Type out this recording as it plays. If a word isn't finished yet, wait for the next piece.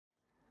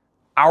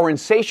Our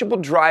insatiable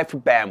drive for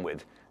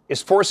bandwidth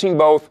is forcing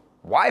both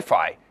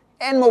Wi-Fi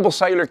and mobile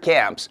cellular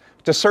camps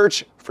to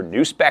search for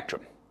new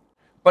spectrum.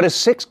 But is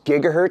 6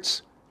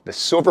 GHz the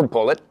silver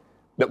bullet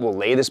that will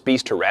lay this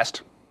beast to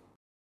rest?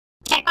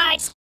 Tech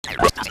Bytes.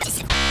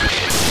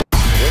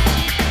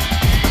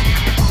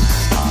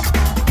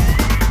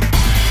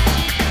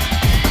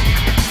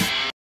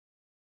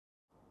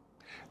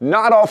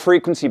 Not all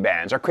frequency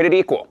bands are created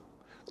equal.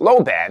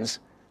 Low bands,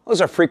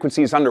 those are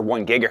frequencies under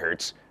 1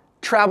 GHz,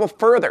 travel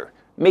further,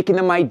 making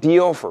them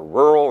ideal for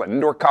rural and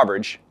indoor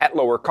coverage at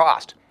lower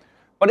cost.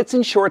 But it's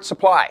in short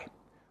supply.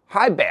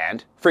 High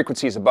band,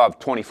 frequencies above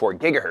 24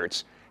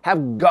 GHz,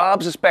 have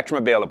gobs of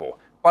spectrum available,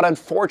 but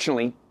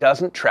unfortunately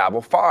doesn't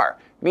travel far,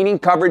 meaning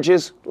coverage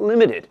is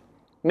limited,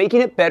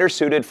 making it better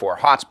suited for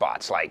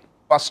hotspots like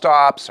bus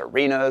stops,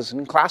 arenas,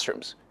 and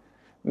classrooms.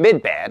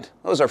 Mid-band,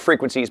 those are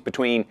frequencies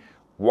between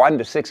 1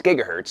 to 6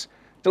 GHz,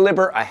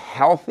 deliver a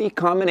healthy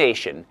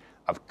combination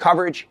of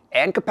coverage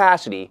and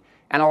capacity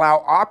and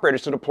allow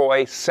operators to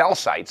deploy cell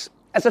sites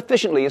as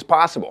efficiently as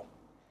possible.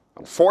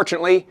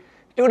 Unfortunately,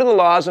 due to the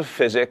laws of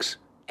physics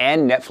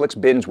and Netflix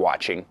binge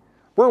watching,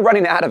 we're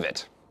running out of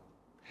it.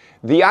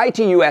 The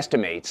ITU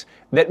estimates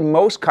that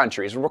most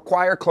countries will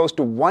require close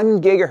to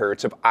 1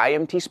 GHz of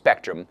IMT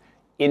spectrum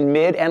in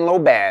mid and low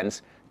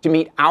bands to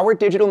meet our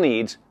digital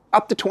needs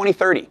up to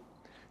 2030.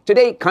 To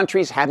date,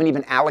 countries haven't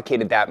even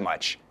allocated that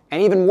much,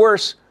 and even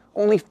worse,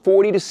 only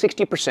 40 to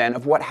 60%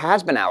 of what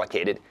has been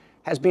allocated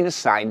has been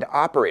assigned to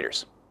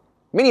operators.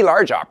 Many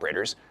large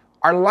operators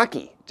are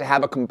lucky to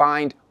have a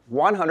combined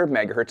 100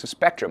 MHz of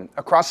spectrum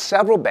across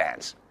several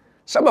bands,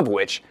 some of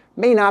which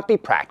may not be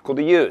practical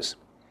to use.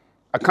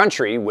 A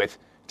country with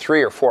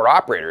 3 or 4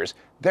 operators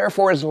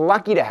therefore is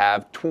lucky to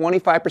have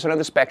 25% of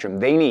the spectrum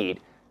they need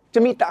to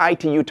meet the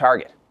ITU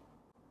target.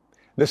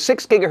 The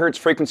 6 GHz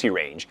frequency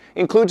range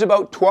includes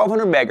about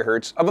 1,200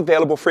 MHz of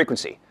available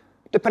frequency,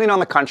 depending on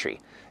the country,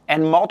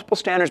 and multiple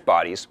standards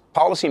bodies,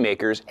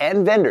 policymakers,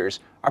 and vendors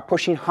are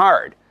pushing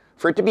hard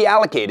for it to be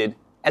allocated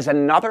as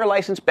another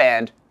licensed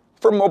band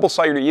for mobile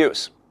cellular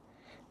use.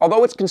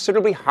 Although it's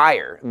considerably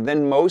higher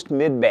than most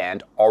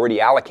mid-band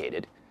already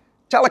allocated,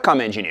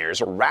 telecom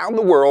engineers around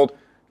the world,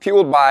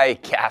 fueled by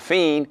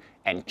caffeine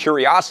and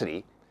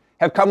curiosity,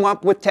 have come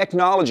up with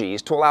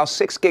technologies to allow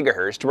 6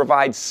 GHz to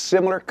provide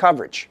similar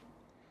coverage.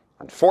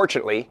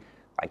 Unfortunately,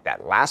 like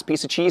that last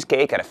piece of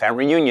cheesecake at a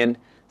family reunion,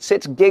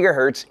 6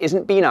 GHz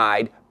isn't being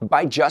eyed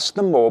by just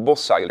the mobile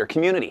cellular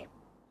community.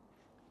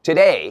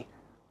 Today,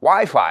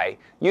 Wi-Fi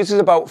uses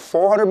about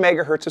 400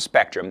 MHz of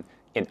spectrum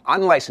in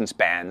unlicensed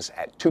bands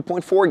at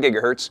 2.4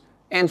 GHz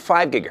and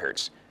 5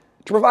 GHz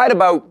to provide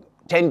about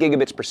 10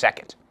 gigabits per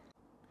second.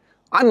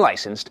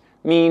 Unlicensed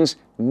means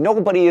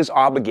nobody is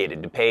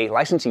obligated to pay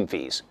licensing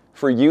fees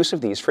for use of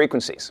these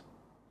frequencies.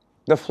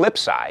 The flip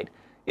side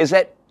is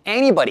that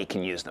anybody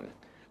can use them,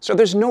 so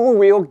there's no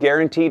real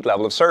guaranteed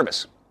level of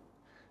service.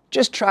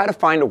 Just try to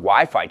find a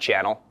Wi-Fi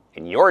channel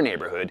in your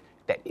neighborhood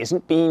that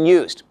isn't being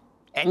used,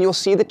 and you'll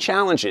see the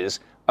challenges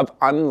of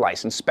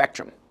unlicensed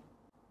spectrum.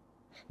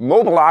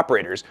 Mobile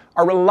operators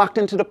are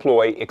reluctant to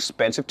deploy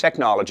expensive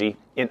technology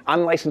in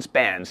unlicensed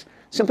bands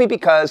simply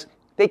because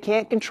they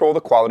can't control the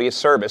quality of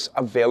service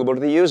available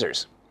to the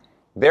users.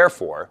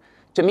 Therefore,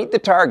 to meet the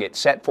target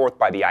set forth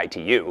by the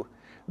ITU,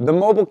 the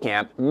mobile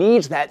camp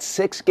needs that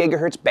 6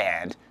 GHz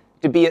band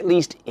to be at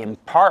least in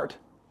part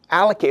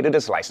allocated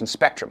as licensed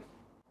spectrum.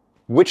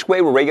 Which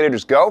way will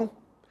regulators go?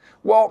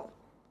 Well,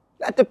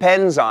 that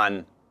depends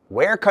on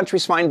where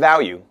countries find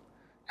value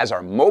as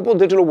our mobile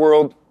digital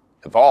world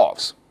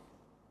evolves.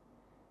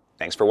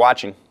 Thanks for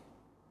watching.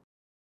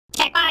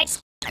 Tech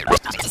Bytes.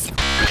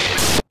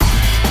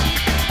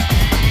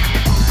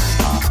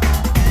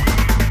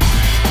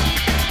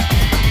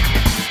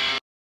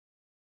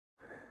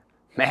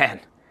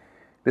 Man,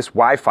 this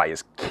Wi-Fi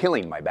is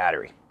killing my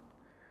battery.